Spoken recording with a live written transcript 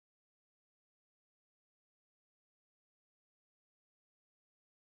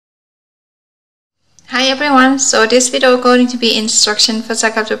Hi everyone, so this video is going to be instruction for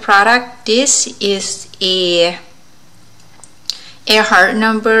SaCrafters product. This is a heart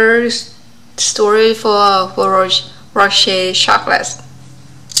number story for Ferrero Rocher chocolate.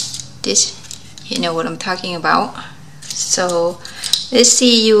 This, you know what I'm talking about. So let's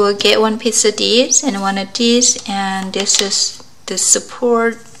see, you will get one piece of this and one of this, and this is the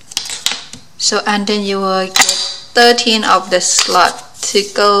support. So and then you will get 13 of the slot to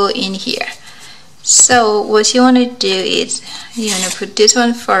go in here. So what you want to do is you want to put this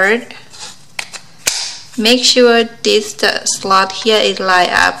one first. Make sure this slot here is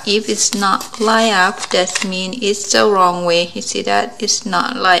lined up. If it's not lined up, that means it's the wrong way. You see that it's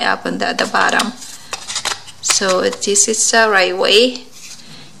not lined up on the bottom. So this is the right way,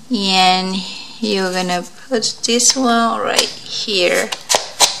 and you're gonna put this one right here.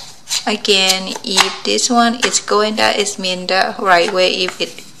 Again, if this one is going, that is mean the right way.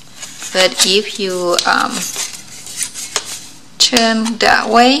 But if you turn that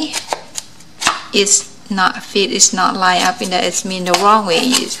way, it's not fit, it's not lined up in that, it's mean the wrong way.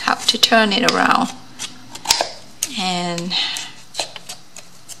 You have to turn it around and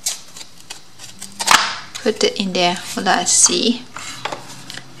put it in there. Let's see.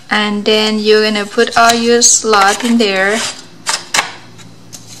 And then you're gonna put all your slot in there.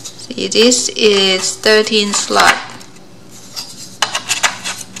 See, this is 13 slot.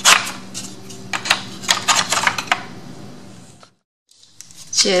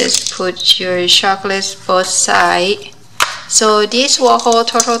 Just put your chocolates both sides. So this will hold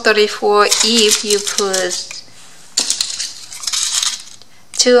total 34 if you put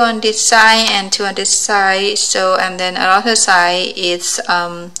 2 on this side and 2 on this side. So and then another side is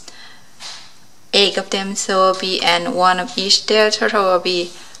 8 of them, so will be and 1 of each there. Total will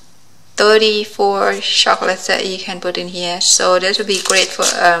be 34 chocolates that you can put in here. So this will be great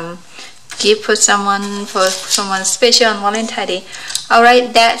for gift for someone special on Valentine's Day.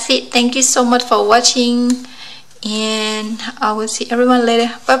 Alright, that's it. Thank you so much for watching, and I will see everyone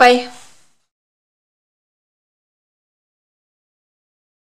later. Bye bye.